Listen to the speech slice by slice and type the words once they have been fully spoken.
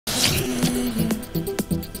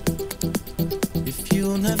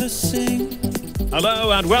never sing.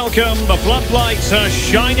 Hello and welcome. The floodlights are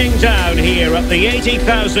shining down here at the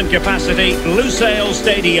 80,000 capacity Lusail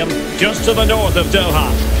Stadium, just to the north of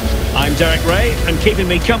Doha. I'm Derek Ray, and keeping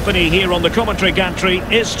me company here on the commentary gantry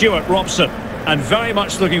is Stuart Robson. And very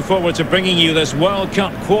much looking forward to bringing you this World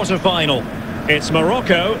Cup quarter-final. It's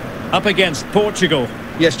Morocco up against Portugal.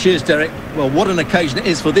 Yes, cheers, Derek. Well, what an occasion it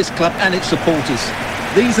is for this club and its supporters.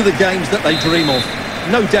 These are the games that they dream of.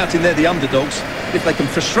 No doubting they're the underdogs. If they can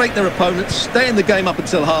frustrate their opponents, stay in the game up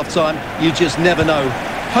until half-time, you just never know.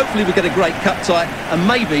 Hopefully we get a great cup tie and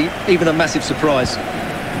maybe even a massive surprise.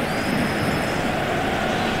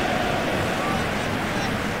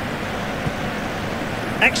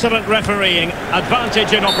 Excellent refereeing,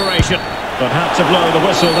 advantage in operation. But had to blow the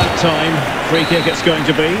whistle that time. Free kick it's going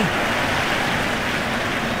to be.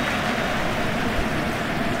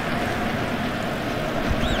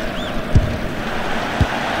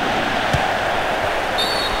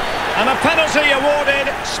 And a penalty awarded.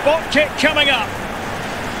 Spot kick coming up.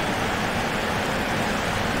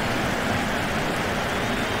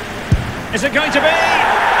 Is it going to be?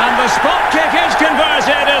 And the spot kick is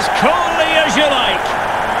converted as coolly as you like.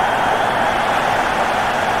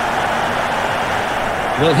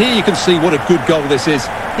 Well, here you can see what a good goal this is.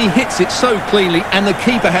 He hits it so cleanly and the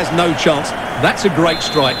keeper has no chance. That's a great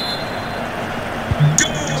strike.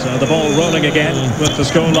 So the ball rolling again with the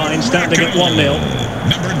scoreline standing at 1-0.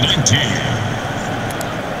 Number 19.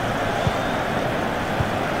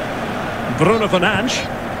 Bruno Fernandes.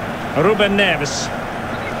 Ruben Neves.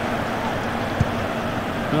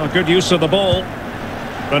 Oh, good use of the ball.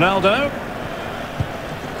 Ronaldo.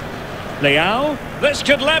 Leao. This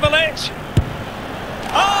could level it.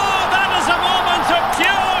 Oh, that is a moment of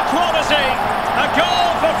pure quality. A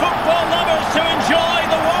goal for football lovers to enjoy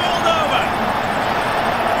the world over.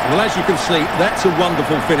 Well, as you can see, that's a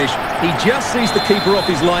wonderful finish. He just sees the keeper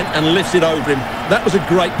off his line and lifts it over him. That was a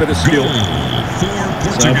great bit of skill.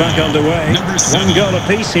 So back underway. One goal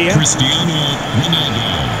apiece here. Cristiano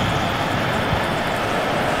Ronaldo.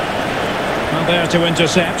 Well, there to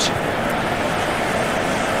intercept.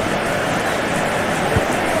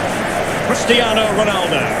 Cristiano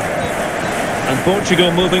Ronaldo. And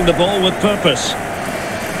Portugal moving the ball with purpose.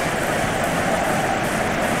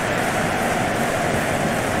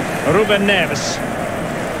 Ruben Neves.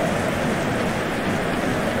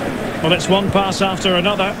 Well, it's one pass after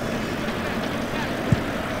another.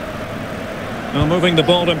 Well, moving the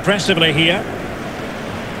ball impressively here.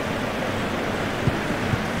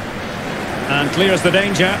 And clears the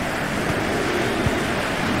danger.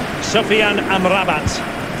 Sofiane Amrabat.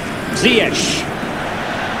 Ziyech.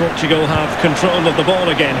 Portugal have control of the ball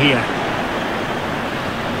again here.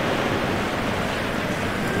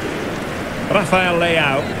 Rafael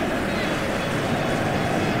Leao.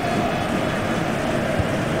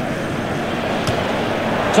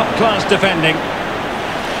 Top-class defending.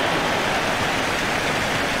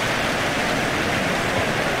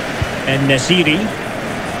 En-Nesyri.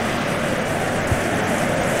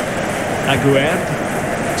 Aguerd.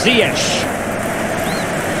 Ziyech.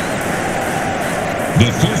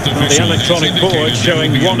 The electronic board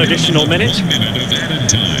showing one additional minute. 1 minute of added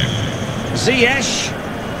time. Ziyech.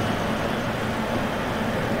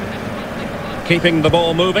 Keeping the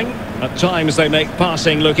ball moving. At times they make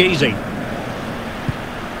passing look easy.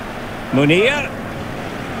 Munir.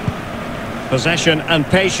 Possession and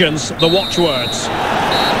patience, the watchwords.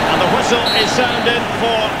 And the whistle is sounded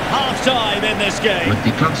for half-time in this game. Would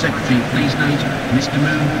the club secretary please note Mr.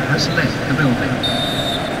 Moon has left the building.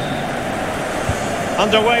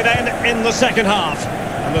 Underway then in the second half.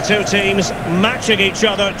 And the two teams matching each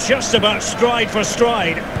other just about stride for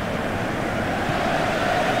stride.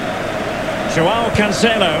 Joao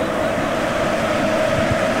Cancelo.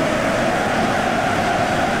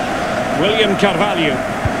 William Carvalho.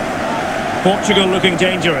 Portugal looking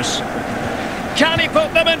dangerous. Can he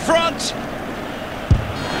put them in front?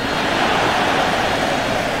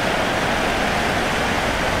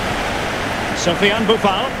 Sofiane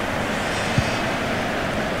Boufal.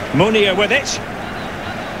 Munir with it.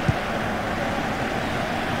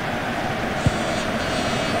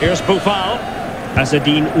 Here's Boufal.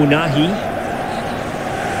 Azzedine Ounahi.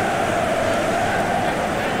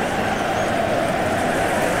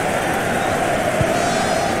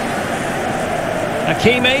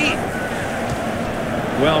 Hakimi.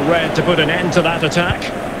 Well read to put an end to that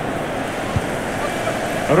attack.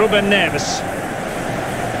 Ruben Neves.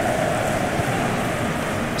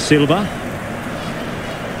 Silva.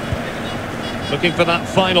 Looking for that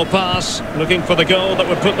final pass, looking for the goal that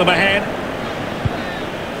would put them ahead.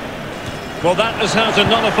 Well, that is how to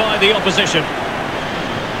nullify the opposition.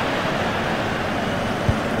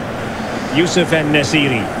 Youssef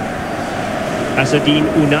En-Nesyri. Azzedine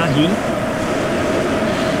Ounahi.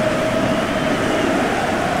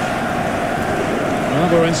 Well,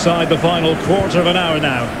 we're inside the final quarter of an hour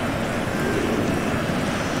now.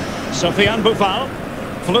 Sofiane Boufal.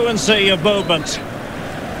 Fluency of movement.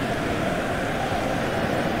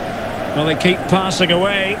 Well, they keep passing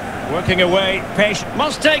away, working away. Pesh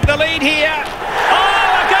must take the lead here.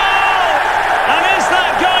 Oh, a goal! And is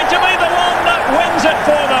that going to be the one that wins it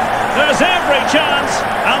for them? There's every chance,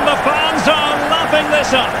 and the fans are lapping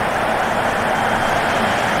this up.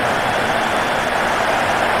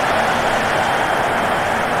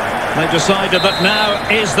 They've decided that now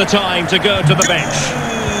is the time to go to the bench.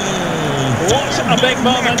 What a big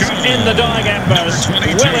moment in the dying embers. Will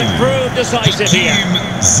it prove decisive here?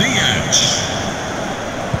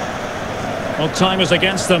 Well, time is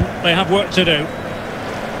against them. They have work to do.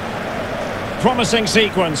 Promising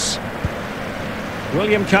sequence.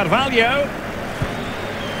 William Carvalho.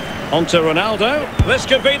 On to Ronaldo. This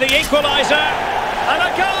could be the equaliser. And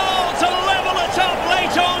a goal to level it up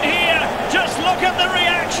late on here. Just look at the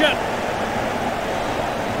reaction.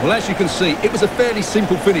 Well, as you can see, it was a fairly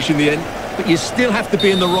simple finish in the end, but you still have to be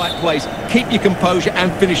in the right place, keep your composure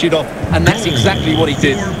and finish it off, and that's exactly what he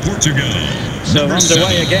did. Portugal. So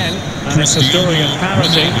underway again, and it's a story of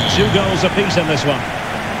parity. 2 goals apiece in this one.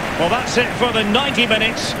 Well, that's it for the 90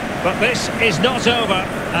 minutes, but this is not over,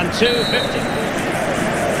 and 2:50.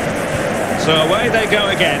 So away they go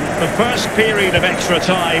again, the first period of extra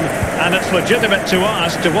time, and it's legitimate to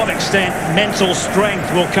ask to what extent mental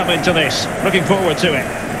strength will come into this. Looking forward to it.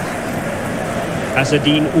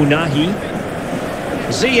 Azzedine Ounahi.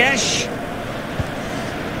 Ziyech.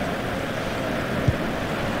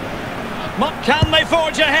 Can they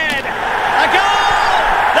forge ahead? A goal!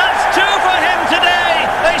 That's 2 for him today!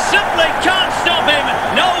 They simply can't stop him!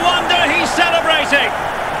 No wonder he's celebrating!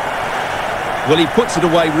 Well, he puts it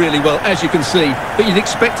away really well, as you can see, but you'd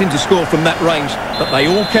expect him to score from that range, but they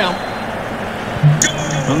all count.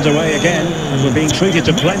 Underway again, and we're being treated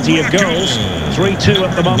to plenty of goals. 3-2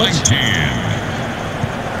 at the moment.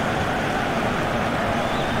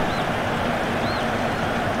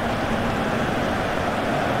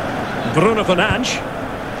 Bruno Fernandes.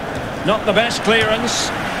 Not the best clearance.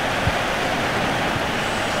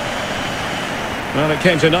 Well, it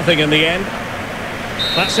came to nothing in the end.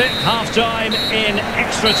 That's it, half-time in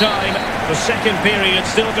extra time. The second period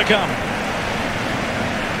still to come.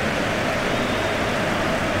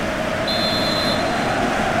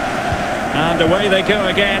 And away they go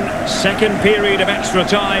again. Second period of extra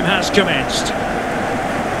time has commenced.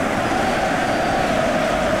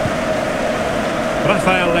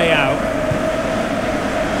 Rafael Leao.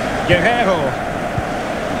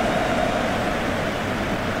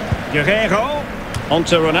 Guerreiro. On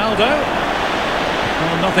to Ronaldo.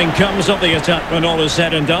 Well, nothing comes of the attack when all is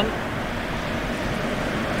said and done.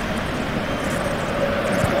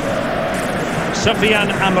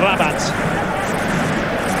 Sofiane Amrabat.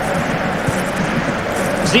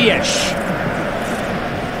 Ziyech.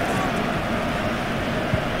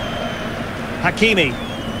 Hakimi.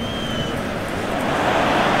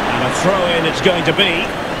 And a throw-in it's going to be.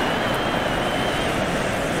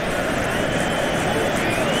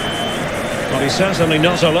 But he's certainly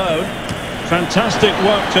not alone. Fantastic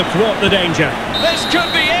work to thwart the danger. This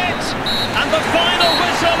could be it! And the final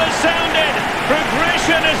whistle is sounded.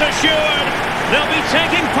 Progression is assured. They'll be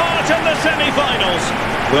taking part in the semi-finals.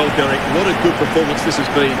 Well, Derek, what a good performance this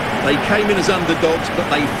has been. They came in as underdogs, but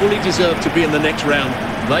they fully deserve to be in the next round.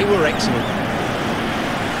 They were excellent.